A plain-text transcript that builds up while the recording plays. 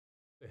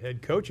The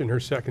head coach in her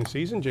second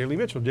season, Jaylee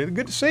Mitchell. Jaylee,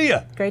 good to see you.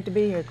 Great to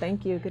be here.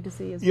 Thank you. Good to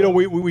see you as well. You know,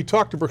 we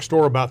talked to Brooke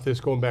Storer about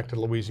this going back to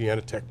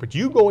Louisiana Tech, but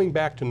you going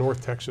back to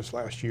North Texas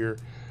last year,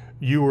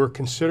 you were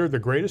considered the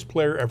greatest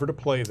player ever to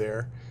play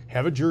there,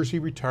 have a jersey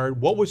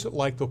retired. What was it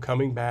like, though,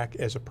 coming back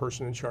as a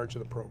person in charge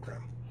of the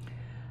program?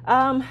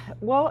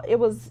 Well, it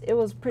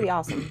was pretty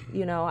awesome.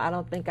 You know, I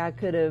don't think I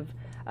could have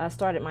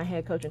started my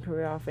head coaching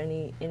career off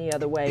any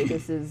other way.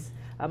 This is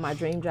my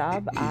dream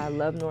job. I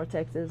love North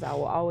Texas. I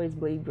will always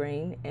bleed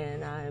green,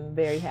 and I'm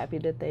very happy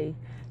that they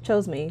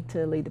chose me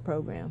to lead the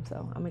program,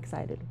 so I'm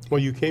excited.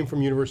 Well, you came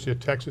from University of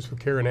Texas with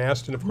Karen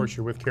Aston. Of course,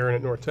 you're with Karen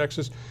at North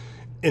Texas.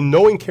 And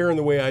knowing Karen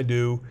the way I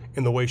do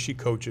and the way she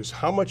coaches,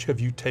 how much have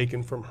you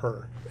taken from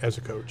her as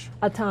a coach?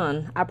 A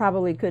ton. I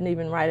probably couldn't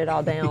even write it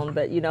all down,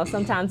 but, you know,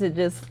 sometimes it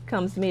just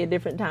comes to me at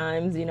different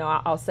times. You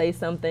know, I'll say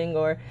something,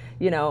 or,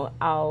 you know,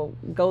 I'll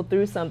go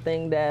through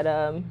something that,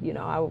 you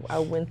know, I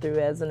went through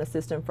as an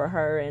assistant for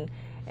her,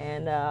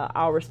 and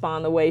I'll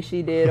respond the way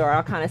she did, or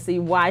I'll kind of see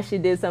why she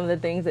did some of the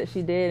things that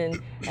she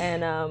did,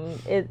 and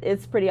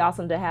it's pretty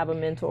awesome to have a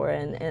mentor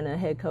and a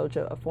head coach,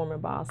 a former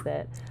boss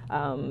that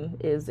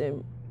is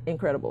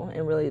incredible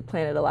and really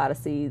planted a lot of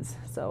seeds.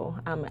 So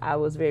I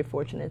was very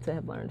fortunate to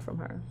have learned from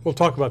her. We'll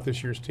talk about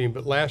this year's team,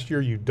 but last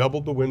year you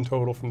doubled the win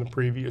total from the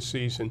previous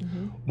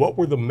season. What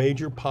were the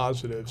major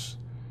positives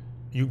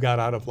you got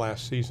out of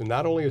last season,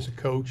 not only as a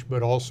coach,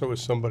 but also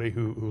as somebody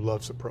who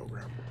loves the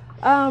program?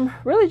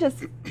 Really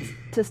just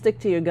to stick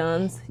to your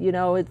guns. You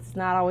know, it's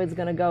not always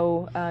going to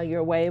go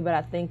your way, but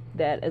I think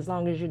that as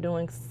long as you're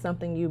doing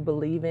something you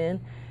believe in,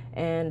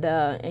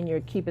 and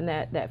you're keeping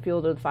that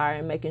fuel to the fire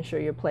and making sure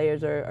your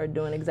players are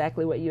doing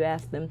exactly what you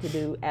ask them to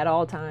do at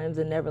all times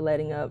and never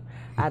letting up,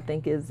 I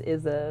think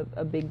is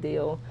a big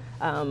deal.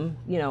 You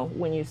know,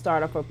 when you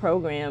start off a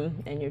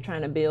program and you're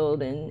trying to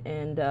build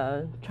and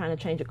trying to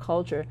change a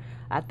culture,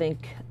 I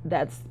think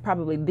that's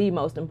probably the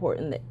most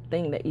important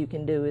thing that you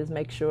can do, is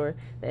make sure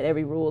that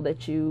every rule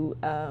that you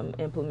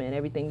implement,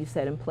 everything you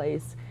set in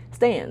place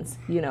stands,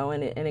 you know,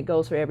 and it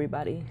goes for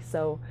everybody.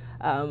 So,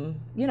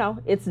 you know,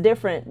 it's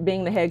different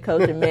being the head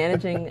coach and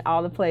managing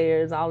all the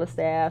players, all the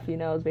staff. You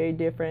know, it's very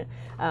different,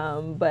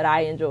 but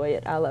I enjoy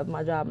it. I love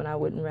my job, and I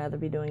wouldn't rather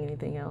be doing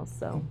anything else.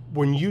 So,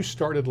 when you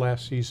started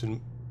last season,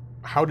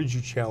 how did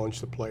you challenge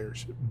the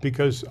players?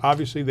 Because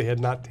obviously they had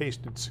not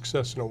tasted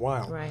success in a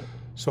while. Right.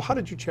 So how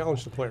did you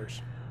challenge the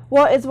players?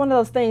 Well, it's one of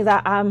those things.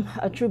 I'm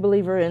a true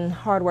believer in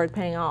hard work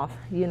paying off.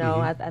 You know,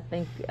 I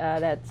think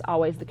that's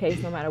always the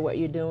case no matter what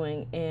you're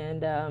doing.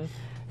 And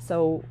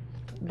so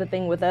the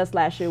thing with us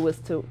last year was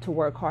to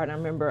work hard. I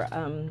remember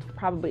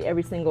probably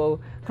every single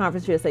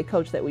Conference USA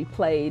coach that we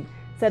played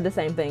said the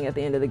same thing at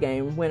the end of the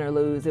game, win or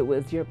lose. It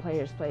was, your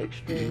players play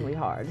extremely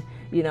hard.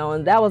 You know,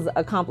 and that was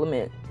a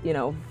compliment, you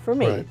know, for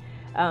me. Right.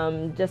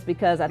 Just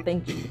because I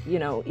think, you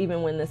know,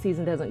 even when the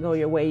season doesn't go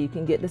your way, you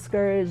can get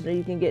discouraged or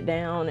you can get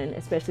down, and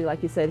especially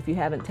like you said, if you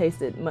haven't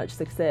tasted much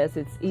success,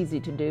 it's easy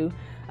to do.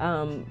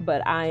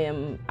 But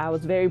I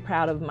was very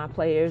proud of my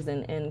players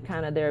and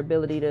kind of their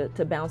ability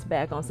to bounce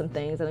back on some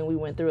things. I think we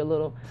went through a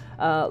little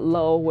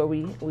lull where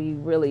we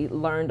really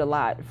learned a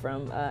lot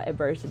from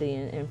adversity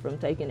and from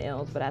taking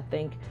L's, but I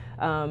think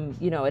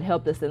you know, it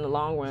helped us in the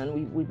long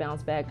run. We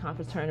bounced back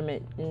conference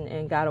tournament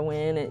and got a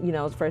win, and, you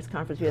know, it was first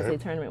Conference USA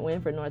tournament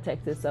win for North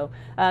Texas. So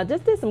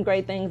just did some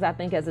great things, I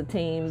think, as a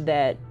team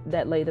that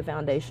laid the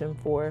foundation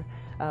for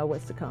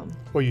what's to come.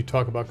 Well, you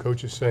talk about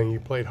coaches saying you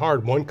played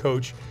hard. One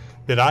coach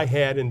that I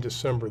had in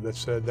December that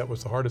said that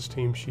was the hardest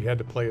team she had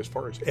to play as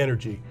far as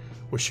energy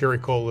was Sherry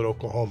Cole at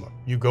Oklahoma.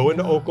 You go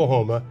into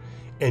Oklahoma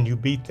and you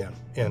beat them.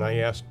 And I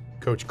asked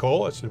Coach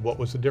Cole, I said, what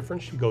was the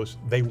difference? She goes,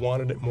 they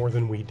wanted it more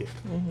than we did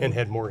and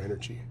had more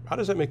energy. How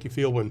does that make you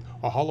feel when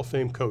a Hall of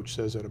Fame coach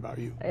says that about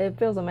you? It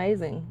feels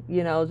amazing,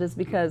 you know, just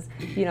because,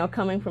 you know,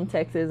 coming from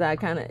Texas, I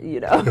kind of,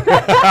 you know,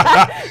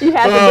 you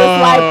had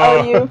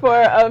to dislike OU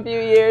for a few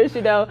years,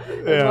 you know.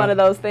 It's one of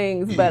those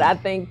things, but I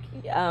think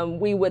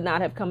we would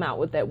not have come out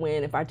with that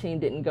win if our team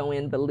didn't go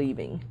in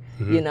believing.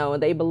 You know,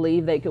 they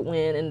believed they could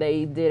win, and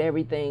they did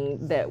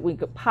everything that we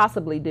could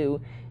possibly do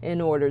in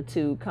order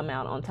to come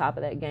out on top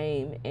of that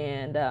game.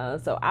 And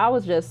so I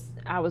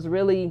was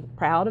really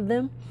proud of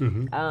them.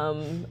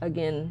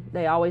 Again,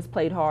 they always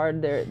played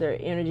hard. Their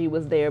energy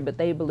was there, but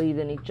they believed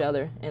in each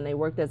other, and they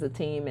worked as a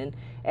team. And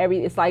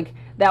it's like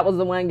that was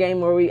the one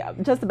game where we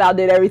just about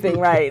did everything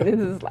right. This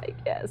is like,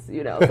 yes,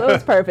 you know. So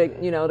it's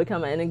perfect, you know, to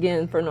come in. And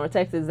again, for North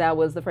Texas, that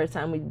was the first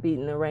time we'd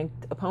beaten a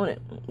ranked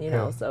opponent, you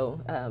know. So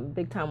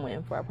big time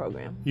win for our program.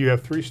 You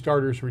have 3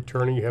 starters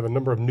returning. You have a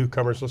number of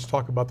newcomers. Let's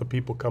talk about the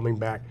people coming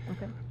back.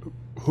 Okay.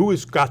 Who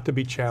has got to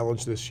be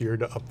challenged this year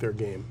to up their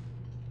game?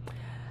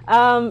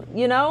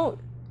 You know,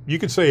 you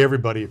could say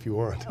everybody if you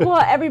want.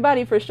 Well,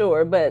 everybody for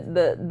sure, but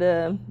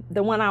the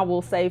one I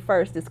will say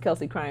first is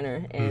Kelsey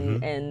Kreiner,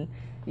 and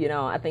you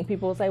know, I think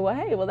people will say, well,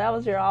 hey, well, that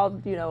was your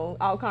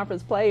all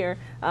conference player,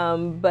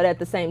 but at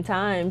the same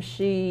time,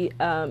 she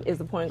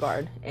is a point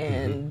guard,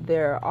 and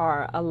there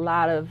are a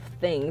lot of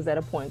things that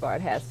a point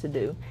guard has to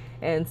do.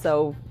 And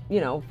so, you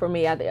know, for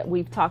me,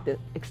 we've talked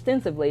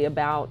extensively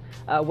about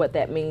what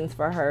that means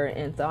for her,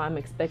 and so I'm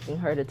expecting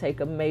her to take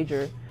a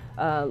major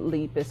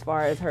leap as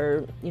far as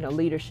her, you know,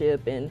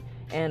 leadership and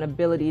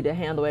ability to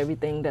handle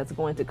everything that's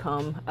going to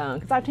come,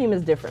 because our team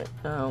is different.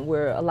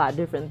 We're a lot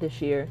different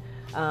this year,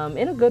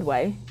 in a good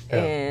way. Yeah.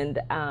 And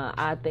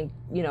I think,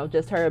 you know,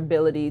 just her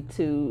ability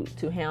to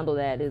handle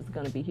that is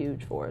going to be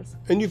huge for us.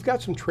 And you've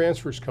got some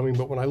transfers coming,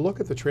 but when I look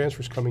at the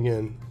transfers coming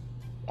in,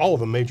 all of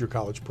them major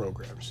college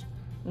programs.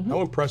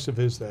 How impressive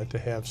is that to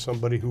have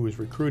somebody who is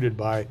recruited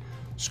by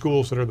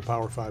schools that are the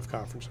Power 5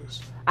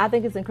 conferences? I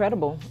think it's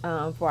incredible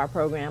for our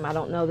program. I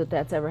don't know that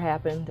that's ever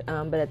happened,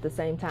 but at the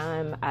same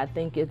time, I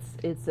think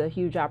it's a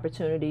huge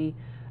opportunity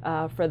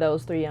for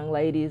those 3 young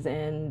ladies,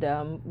 and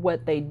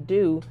what they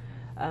do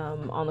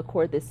on the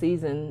court this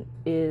season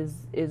is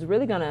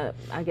really going to,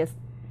 I guess,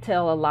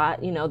 tell a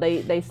lot. You know,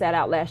 they sat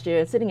out last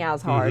year. Sitting out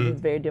is hard.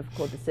 It's very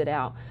difficult to sit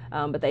out,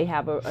 but they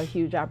have a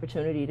huge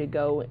opportunity to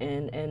go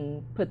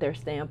and put their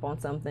stamp on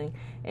something,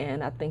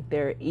 and I think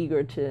they're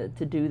eager to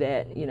do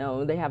that. You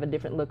know, they have a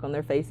different look on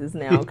their faces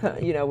now,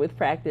 you know, with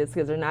practice,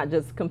 because they're not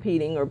just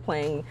competing or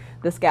playing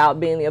the scout,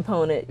 being the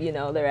opponent. You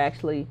know, they're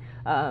actually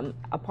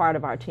a part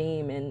of our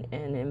team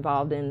and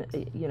involved in,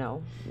 you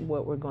know,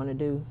 what we're going to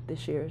do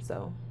this year.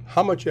 So.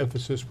 How much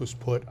emphasis was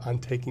put on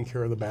taking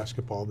care of the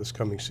basketball this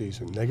coming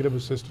season? Negative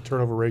assist to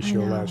turnover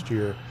ratio last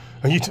year.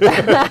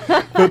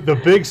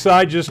 The big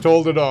side just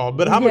told it all.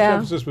 But how much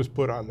emphasis was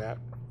put on that?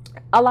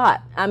 A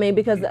lot. I mean,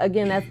 because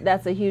again,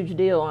 that's a huge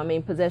deal. I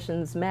mean,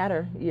 possessions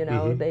matter. You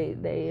know,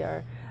 they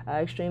are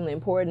extremely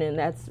important, and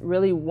that's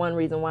really one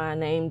reason why I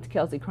named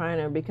Kelsey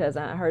Kreiner, because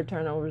her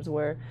turnovers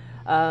were.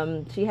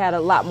 She had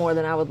a lot more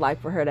than I would like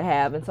for her to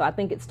have, and so I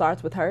think it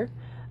starts with her.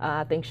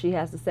 I think she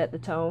has to set the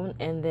tone,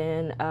 and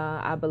then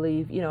I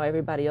believe, you know,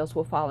 everybody else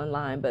will fall in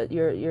line. But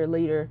your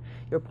leader,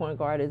 your point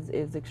guard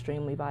is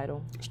extremely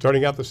vital.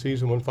 Starting out the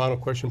season, one final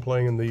question,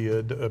 playing in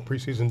the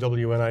preseason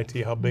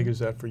WNIT, how big is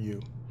that for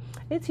you?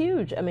 It's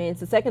huge. I mean,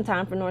 it's the second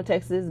time for North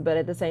Texas, but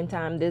at the same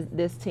time,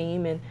 this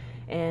team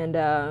and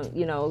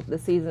you know, the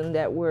season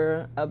that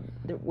we're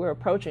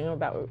approaching, or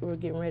we're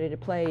getting ready to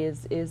play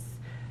is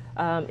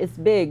it's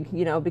big,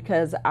 you know,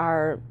 because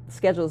our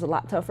schedule is a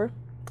lot tougher.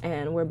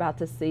 And we're about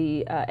to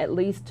see at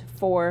least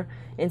 4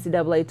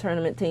 NCAA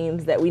tournament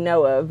teams that we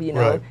know of. You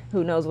know,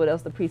 who knows what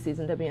else the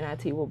preseason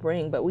WNIT will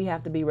bring, but we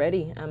have to be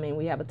ready. I mean,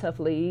 we have a tough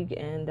league,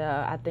 and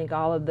I think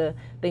all of the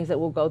things that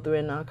we'll go through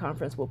in our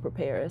conference will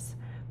prepare us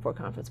for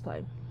conference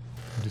play.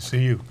 Good to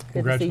see you.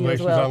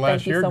 Congratulations on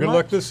last year. Good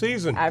luck this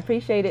season. I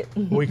appreciate it.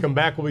 When we come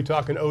back, we'll be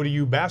talking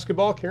ODU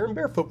basketball. Karen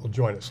Barefoot will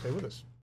join us. Stay with us.